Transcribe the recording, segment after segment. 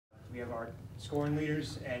We have our scoring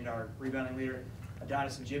leaders and our rebounding leader,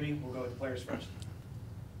 Adonis and Jimmy. We'll go with the players first.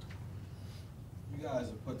 You guys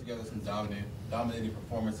have put together some dominating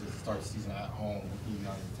performances to start the season at home. Can you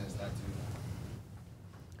guys attest that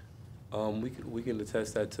too? We can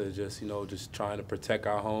attest that to just trying to protect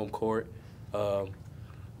our home court.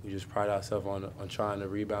 We just pride ourselves on trying to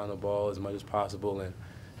rebound the ball as much as possible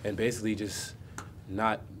and basically just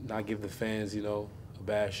not give the fans a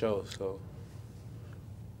bad show. So.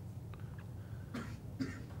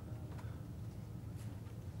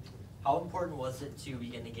 How important was it to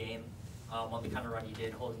begin the game on the kind of run you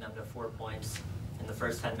did, holding them to 4 points in the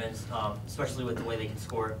first 10 minutes, especially with the way they can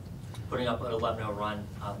score, putting up an 11-0 run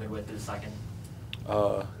midway through the second?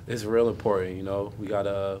 It's real important, We got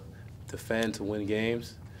to defend to win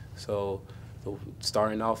games. So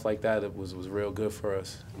starting off like that, it was real good for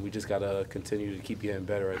us. We just got to continue to keep getting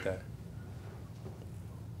better at that.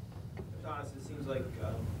 Adonis, it seems like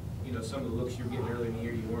some of the looks you were getting earlier in the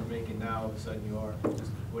year you weren't making. Now all of a sudden you are. Just,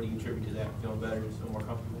 what do you attribute to that? Feeling better, just feeling more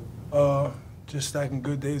comfortable? Just stacking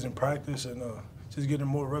good days in practice and just getting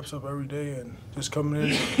more reps up every day and just coming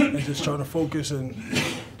in and just trying to focus and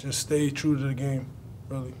just stay true to the game,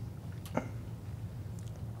 really.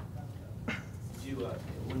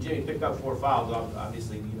 When Jimmy picked up 4 fouls,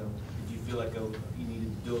 obviously, did you feel like you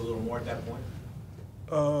needed to do a little more at that point?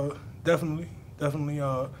 Definitely.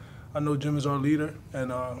 I know Jim is our leader,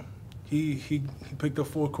 and he picked up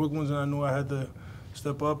 4 quick ones, and I knew I had to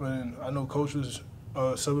step up, and I know Coach was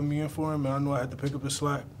subbing me in for him, and I knew I had to pick up his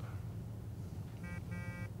slack.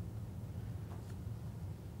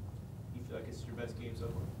 You feel like it's your best game so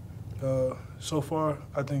far? So far,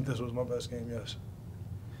 I think this was my best game, yes.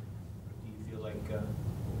 Do you feel like,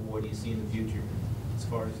 what do you see in the future as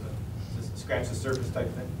far as just scratch the surface type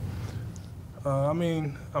thing? I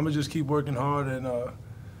mean, I'm going to just keep working hard, and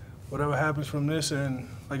whatever happens from this, and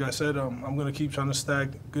like I said, I'm going to keep trying to stack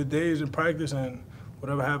good days in practice, and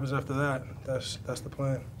whatever happens after that, that's the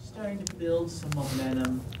plan. Starting to build some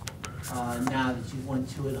momentum now that you've won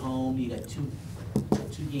 2 at home. You got two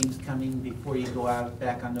games coming before you go out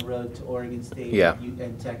back on the road to Oregon State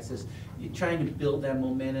and Texas. You're trying to build that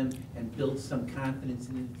momentum and build some confidence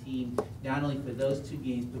in the team, not only for those 2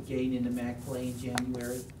 games, but getting into MAC play in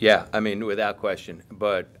January. Yeah, I mean, without question.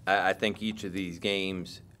 But I think each of these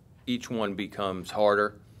games, each one becomes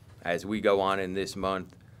harder as we go on in this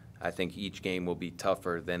month. I think each game will be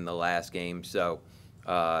tougher than the last game. So,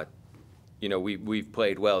 we've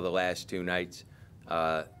played well the last 2 nights.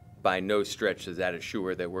 By no stretch does that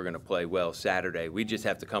assure that we're going to play well Saturday. We just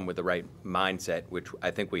have to come with the right mindset, which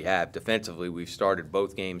I think we have. Defensively, we've started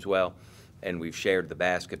both games well, and we've shared the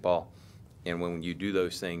basketball. And when you do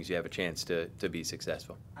those things, you have a chance to be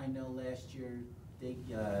successful. I know last year the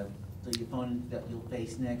opponent that you'll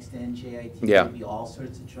face next, NJIT, gave you all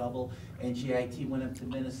sorts of trouble. NJIT went up to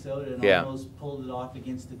Minnesota and almost pulled it off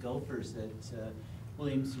against the Gophers at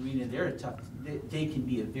Williams Arena. They're a tough. They can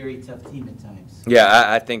be a very tough team at times.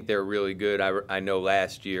 Yeah, I think they're really good. I know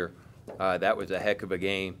last year that was a heck of a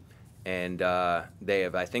game, and they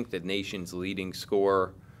have, I think, the nation's leading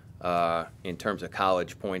scorer in terms of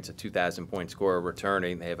college points, a 2,000-point scorer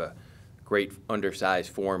returning. They have a great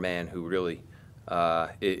undersized 4-man who really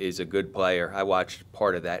is a good player. I watched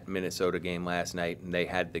part of that Minnesota game last night, and they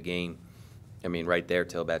had the game, right there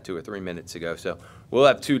till about 2 or 3 minutes ago. So we'll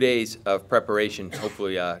have 2 days of preparation,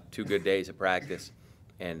 hopefully 2 good days of practice,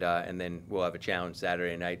 and then we'll have a challenge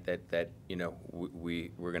Saturday night that we're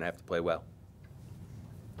going to have to play well.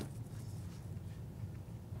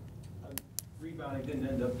 Rebounding didn't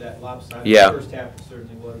end up that lopsided. Yeah. The first half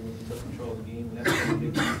certainly was when you took control of the game, and that's been a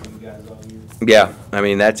big thing for you guys all year.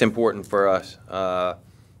 Yeah, that's important for us.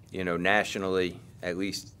 Nationally, at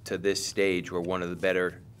least to this stage, we're one of the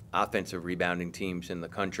better offensive rebounding teams in the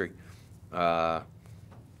country. We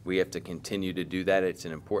have to continue to do that. It's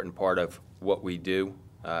an important part of what we do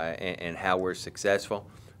and how we're successful.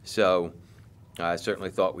 So I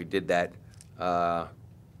certainly thought we did that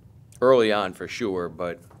early on for sure,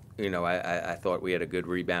 but I thought we had a good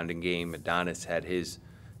rebounding game. Adonis had his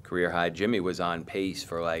career high. Jimmy was on pace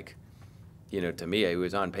for to me, he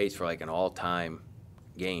was on pace for an all-time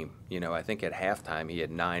game. I think at halftime he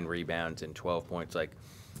had 9 rebounds and 12 points.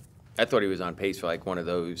 I thought he was on pace for one of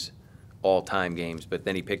those all-time games, but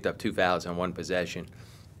then he picked up 2 fouls on 1 possession,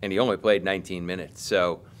 and he only played 19 minutes.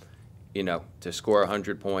 So, to score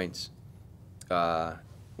 100 points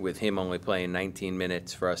with him only playing 19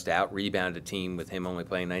 minutes, for us to out-rebound a team with him only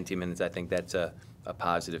playing 19 minutes, I think that's a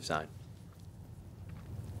positive sign.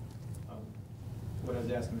 What I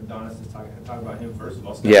was asking Adonis is talk about him first of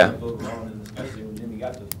all. Yeah. Overall, and especially when Jimmy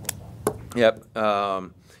got to the 4 fouls.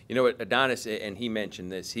 Yep. You know what, Adonis, and he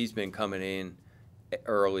mentioned this, he's been coming in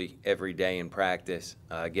early every day in practice,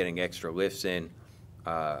 getting extra lifts in,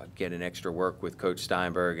 getting extra work with Coach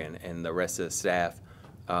Steinberg and the rest of the staff.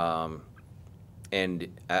 And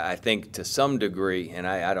I think to some degree, and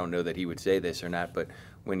I don't know that he would say this or not, but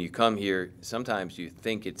when you come here, sometimes you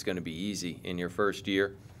think it's going to be easy in your first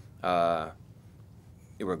year,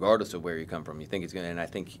 regardless of where you come from. You think it's going to, and I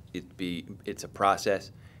think it's a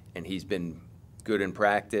process, and he's been good in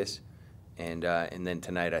practice. And then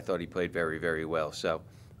tonight I thought he played very, very well. So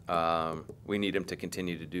we need him to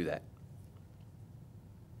continue to do that.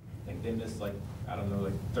 I think they missed, like, I don't know,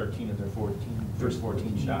 like 13 of their first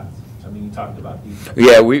 14 shots. I mean, you talked about defense.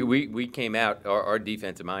 Yeah, we came out, our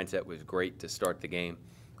defensive mindset was great to start the game.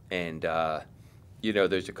 And, you know,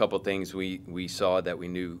 there's a couple things we saw that we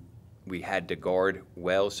knew we had to guard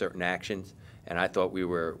well, certain actions. And I thought we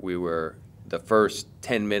were the first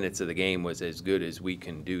 10 minutes of the game was as good as we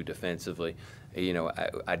can do defensively. You know,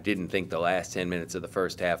 I didn't think the last 10 minutes of the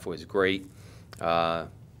first half was great. But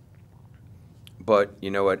you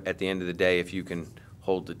know what, at the end of the day, if you can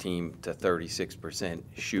hold the team to 36%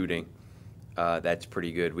 shooting, that's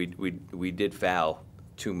pretty good. We did foul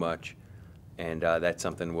too much, and that's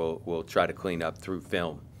something we'll try to clean up through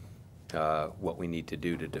film, what we need to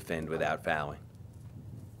do to defend without fouling.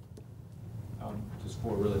 Just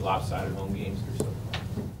 4 really lopsided home games or so.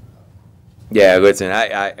 Yeah, listen,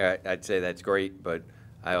 I'd say that's great, but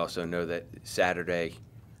I also know that Saturday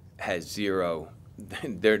has 0.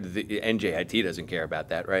 The NJIT doesn't care about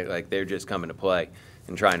that, right? Like, they're just coming to play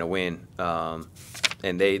and trying to win.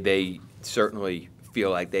 And they certainly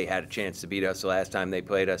feel like they had a chance to beat us the last time they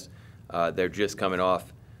played us. They're just coming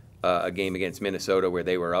off a game against Minnesota where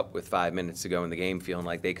they were up with 5 minutes to go in the game, feeling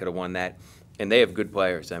like they could have won that. And they have good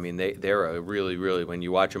players. I mean, they're a really, really, when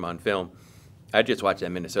you watch them on film, I just watched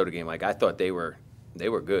that Minnesota game. Like, I thought they were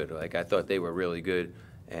good. Like, I thought they were really good.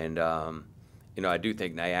 And, you know, I do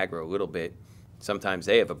think Niagara a little bit. Sometimes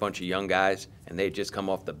they have a bunch of young guys, and they just come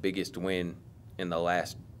off the biggest win in the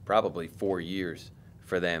last probably 4 years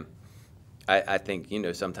for them. I think, you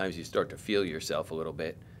know, sometimes you start to feel yourself a little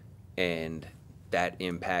bit, and that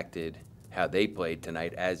impacted how they played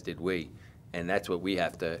tonight, as did we. And that's what we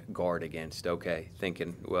have to guard against, okay,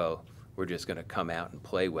 thinking, well, we're just going to come out and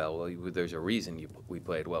play well. Well, there's a reason we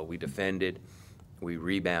played well. We defended, we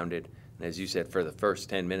rebounded, and as you said, for the first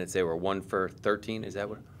 10 minutes, they were 1 for 13, is that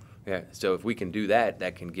what? Yeah, so if we can do that,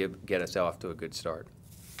 that can get us off to a good start.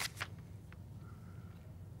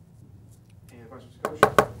 Any questions,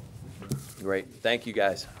 Coach? Great. Thank you,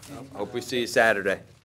 guys. Hope we see you Saturday.